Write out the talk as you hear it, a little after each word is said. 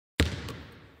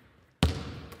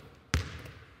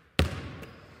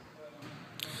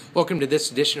Welcome to this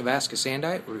edition of Ask a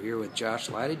Sandite. We're here with Josh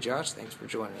Lattie. Josh, thanks for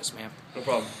joining us, man. No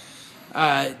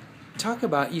problem. Talk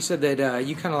about, you said that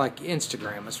you kind of like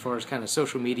Instagram as far as kind of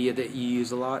social media that you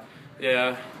use a lot.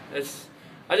 Yeah,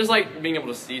 I just like being able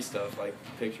to see stuff, like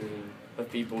pictures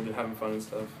of people having fun and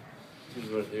stuff. That's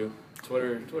usually what I do.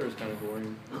 Twitter's kind of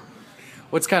boring.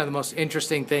 What's kind of the most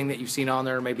interesting thing that you've seen on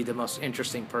there, or maybe the most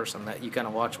interesting person that you kind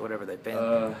of watch whatever they've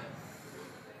been?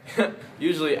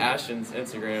 Usually Ashton's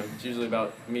Instagram. It's usually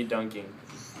about me dunking.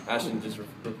 Ashton just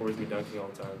records me dunking all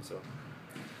the time, so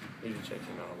I usually check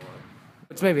him out a lot.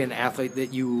 What's maybe an athlete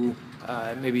that you,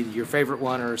 maybe your favorite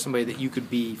one, or somebody that you could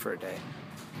be for a day?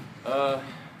 I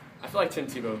feel like Tim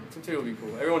Tebow. Tim Tebow would be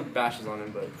cool. Everyone bashes on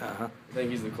him, but I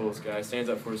think he's the coolest guy. Stands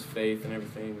up for his faith and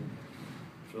everything.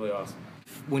 It's really awesome.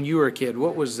 When you were a kid,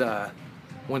 what was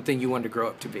one thing you wanted to grow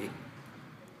up to be?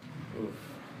 Oof.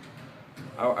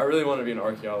 I really wanted to be an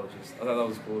archaeologist. I thought that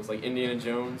was cool. It's like Indiana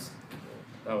Jones.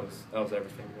 That was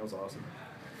everything. That was awesome.